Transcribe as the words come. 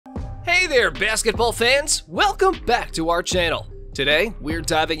Hey there, basketball fans! Welcome back to our channel. Today, we're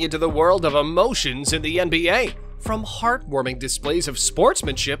diving into the world of emotions in the NBA. From heartwarming displays of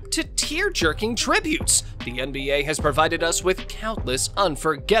sportsmanship to tear-jerking tributes, the NBA has provided us with countless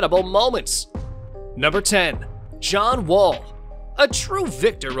unforgettable moments. Number 10. John Wall. A true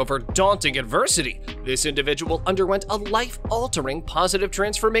victor over daunting adversity, this individual underwent a life-altering positive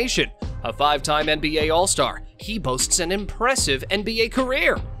transformation. A 5-time NBA All-Star, he boasts an impressive NBA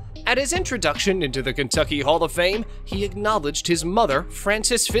career. At his introduction into the Kentucky Hall of Fame, he acknowledged his mother,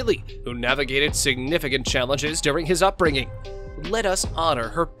 Frances Philly, who navigated significant challenges during his upbringing. Let us honor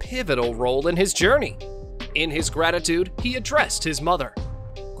her pivotal role in his journey. In his gratitude, he addressed his mother.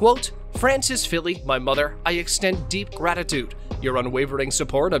 Quote, "Frances Philly, my mother, I extend deep gratitude. Your unwavering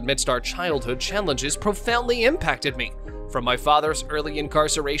support amidst our childhood challenges profoundly impacted me. From my father's early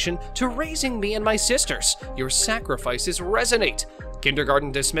incarceration to raising me and my sisters, your sacrifices resonate.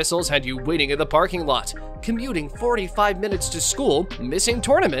 Kindergarten dismissals had you waiting in the parking lot. Commuting 45 minutes to school, missing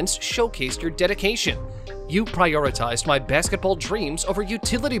tournaments showcased your dedication. You prioritized my basketball dreams over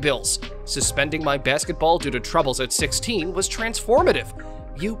utility bills. Suspending my basketball due to troubles at 16 was transformative.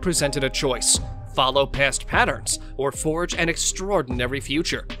 You presented a choice: follow past patterns or forge an extraordinary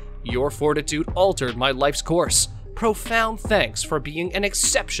future. Your fortitude altered my life's course. Profound thanks for being an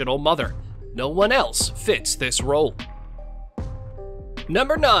exceptional mother. No one else fits this role."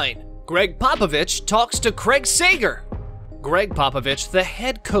 Number 9. Greg Popovich talks to Craig Sager. Greg Popovich, the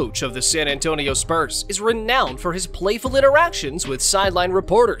head coach of the San Antonio Spurs, is renowned for his playful interactions with sideline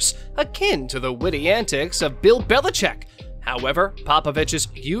reporters, akin to the witty antics of Bill Belichick. However, Popovich's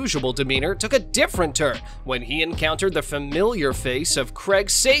usual demeanor took a different turn when he encountered the familiar face of Craig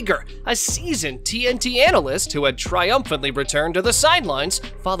Sager, a seasoned TNT analyst who had triumphantly returned to the sidelines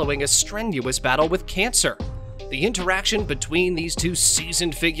following a strenuous battle with cancer. The interaction between these two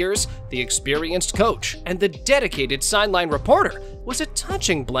seasoned figures, the experienced coach and the dedicated sideline reporter, was a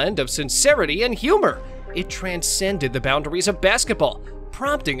touching blend of sincerity and humor. It transcended the boundaries of basketball,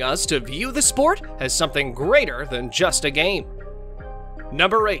 prompting us to view the sport as something greater than just a game.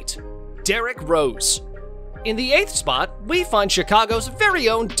 Number 8. Derrick Rose. In the 8th spot, we find Chicago's very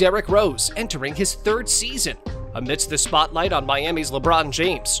own Derrick Rose entering his 3rd season. Amidst the spotlight on Miami's LeBron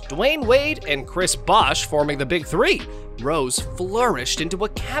James, Dwayne Wade, and Chris Bosh forming the Big Three, Rose flourished into a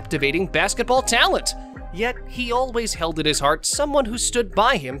captivating basketball talent. Yet, he always held at his heart someone who stood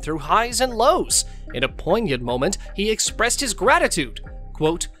by him through highs and lows. In a poignant moment, he expressed his gratitude.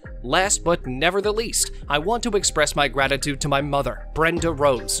 Quote, "Last but never the least, I want to express my gratitude to my mother, Brenda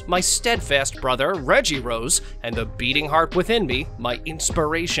Rose, my steadfast brother, Reggie Rose, and the beating heart within me, my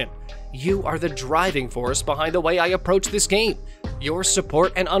inspiration. You are the driving force behind the way I approach this game. Your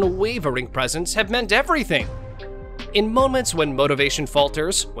support and unwavering presence have meant everything." In moments when motivation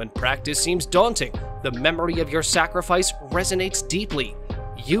falters, when practice seems daunting, the memory of your sacrifice resonates deeply.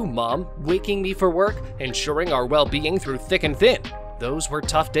 You, Mom, waking me for work, ensuring our well-being through thick and thin. Those were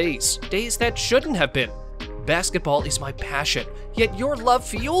tough days, days that shouldn't have been. Basketball is my passion, yet your love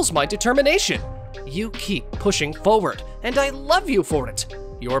fuels my determination. You keep pushing forward, and I love you for it.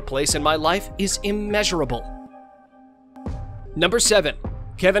 Your place in my life is immeasurable. Number 7.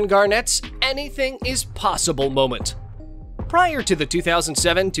 Kevin Garnett's "Anything is Possible" moment. Prior to the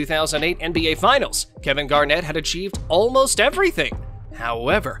 2007-2008 NBA Finals, Kevin Garnett had achieved almost everything.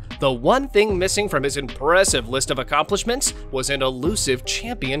 However, the one thing missing from his impressive list of accomplishments was an elusive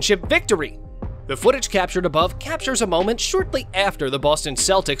championship victory. The footage captured above captures a moment shortly after the Boston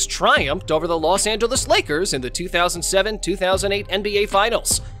Celtics triumphed over the Los Angeles Lakers in the 2007-2008 NBA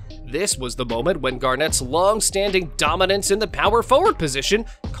Finals. This was the moment when Garnett's long-standing dominance in the power forward position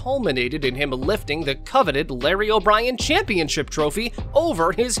culminated in him lifting the coveted Larry O'Brien championship trophy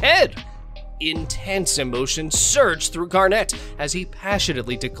over his head. Intense emotion surged through Garnett as he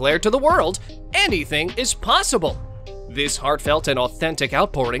passionately declared to the world, "Anything is possible." This heartfelt and authentic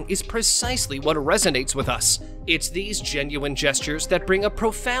outpouring is precisely what resonates with us. It's these genuine gestures that bring a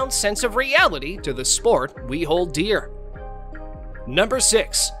profound sense of reality to the sport we hold dear. Number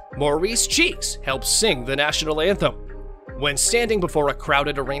 6. Maurice Cheeks helps sing the national anthem. When standing before a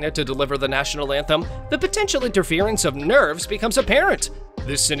crowded arena to deliver the national anthem, the potential interference of nerves becomes apparent.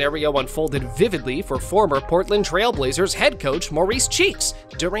 This scenario unfolded vividly for former Portland Trail Blazers head coach Maurice Cheeks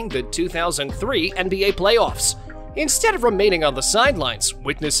during the 2003 NBA playoffs. Instead of remaining on the sidelines,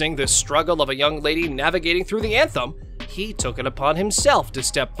 witnessing the struggle of a young lady navigating through the anthem, he took it upon himself to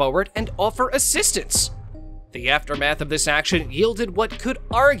step forward and offer assistance. The aftermath of this action yielded what could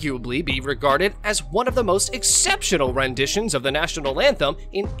arguably be regarded as one of the most exceptional renditions of the national anthem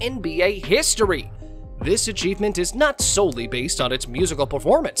in NBA history. This achievement is not solely based on its musical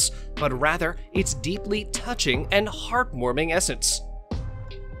performance, but rather its deeply touching and heartwarming essence.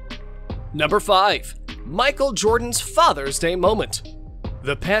 Number 5. Michael Jordan's Father's Day moment.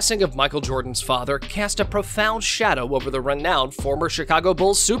 The passing of Michael Jordan's father cast a profound shadow over the renowned former Chicago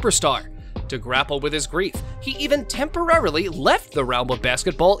Bulls superstar. To grapple with his grief, he even temporarily left the realm of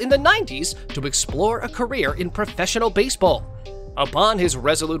basketball in the 90s to explore a career in professional baseball. Upon his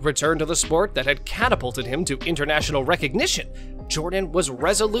resolute return to the sport that had catapulted him to international recognition, Jordan was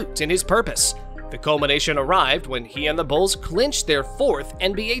resolute in his purpose. The culmination arrived when he and the Bulls clinched their 4th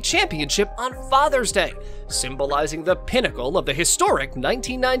NBA championship on Father's Day, symbolizing the pinnacle of the historic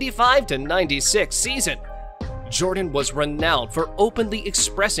 1995-96 season. Jordan was renowned for openly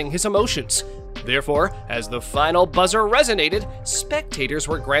expressing his emotions. Therefore, as the final buzzer resonated, spectators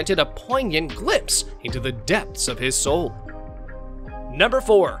were granted a poignant glimpse into the depths of his soul. Number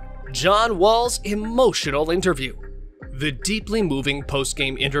 4. John Wall's emotional interview. The deeply moving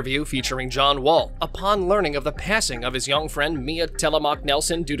post-game interview featuring John Wall upon learning of the passing of his young friend Mia Telemark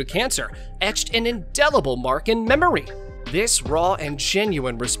Nelson due to cancer etched an indelible mark in memory. This raw and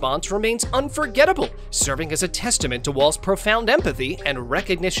genuine response remains unforgettable, serving as a testament to Wall's profound empathy and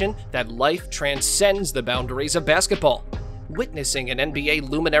recognition that life transcends the boundaries of basketball. Witnessing an NBA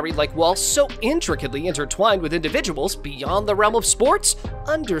luminary like Wall so intricately intertwined with individuals beyond the realm of sports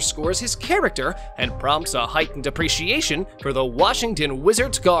underscores his character and prompts a heightened appreciation for the Washington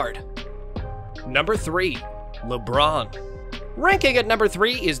Wizards guard. Number 3. LeBron. Ranking at number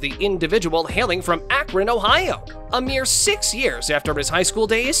 3 is the individual hailing from Akron, Ohio. A mere 6 years after his high school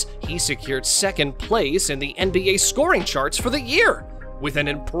days, he secured 2nd place in the NBA scoring charts for the year. With an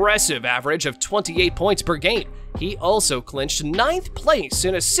impressive average of 28 points per game, he also clinched 9th place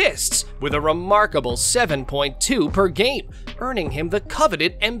in assists with a remarkable 7.2 per game, earning him the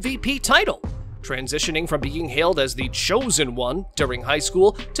coveted MVP title. Transitioning from being hailed as the chosen one during high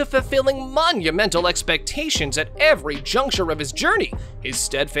school to fulfilling monumental expectations at every juncture of his journey, his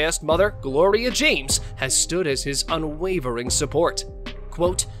steadfast mother, Gloria James, has stood as his unwavering support.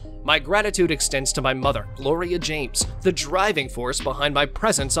 Quote, "My gratitude extends to my mother, Gloria James, the driving force behind my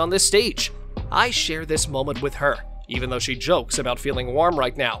presence on this stage. I share this moment with her, even though she jokes about feeling warm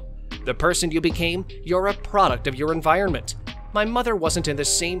right now. The person you became, you're a product of your environment. My mother wasn't in the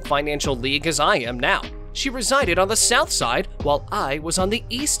same financial league as I am now. She resided on the south side, while I was on the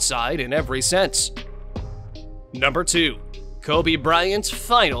east side in every sense." Number 2. Kobe Bryant's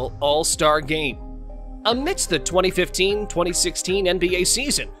final All-Star Game. Amidst the 2015-2016 NBA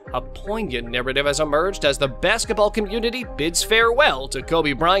season, a poignant narrative has emerged as the basketball community bids farewell to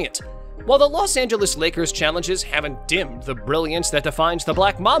Kobe Bryant. While the Los Angeles Lakers' challenges haven't dimmed the brilliance that defines the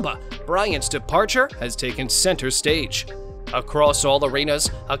Black Mamba, Bryant's departure has taken center stage. Across all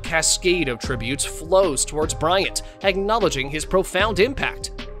arenas, a cascade of tributes flows towards Bryant, acknowledging his profound impact.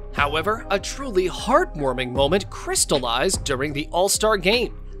 However, a truly heartwarming moment crystallized during the All-Star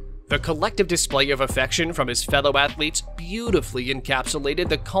Game. The collective display of affection from his fellow athletes beautifully encapsulated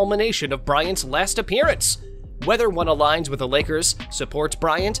the culmination of Bryant's last appearance. Whether one aligns with the Lakers, supports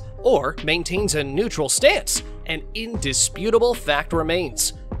Bryant, or maintains a neutral stance, an indisputable fact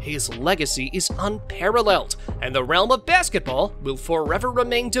remains. His legacy is unparalleled, and the realm of basketball will forever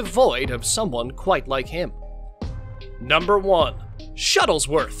remain devoid of someone quite like him. Number 1.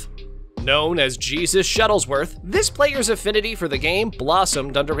 Shuttlesworth. Known as Jesus Shuttlesworth, this player's affinity for the game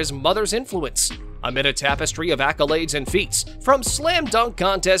blossomed under his mother's influence. Amid a tapestry of accolades and feats, from slam dunk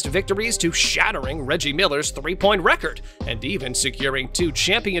contest victories to shattering Reggie Miller's three-point record, and even securing 2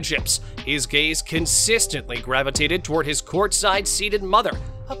 championships, his gaze consistently gravitated toward his courtside-seated mother,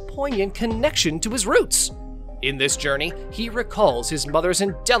 a poignant connection to his roots. In this journey, he recalls his mother's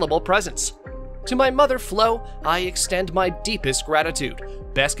indelible presence. To my mother, Flo, I extend my deepest gratitude.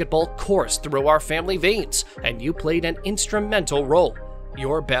 Basketball coursed through our family veins, and you played an instrumental role.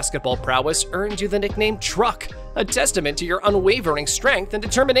 Your basketball prowess earned you the nickname Truck, a testament to your unwavering strength and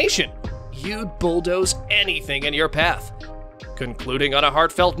determination. You'd bulldoze anything in your path. Concluding on a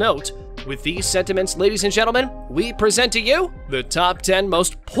heartfelt note, with these sentiments, ladies and gentlemen, we present to you the top 10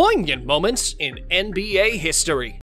 most poignant moments in NBA history.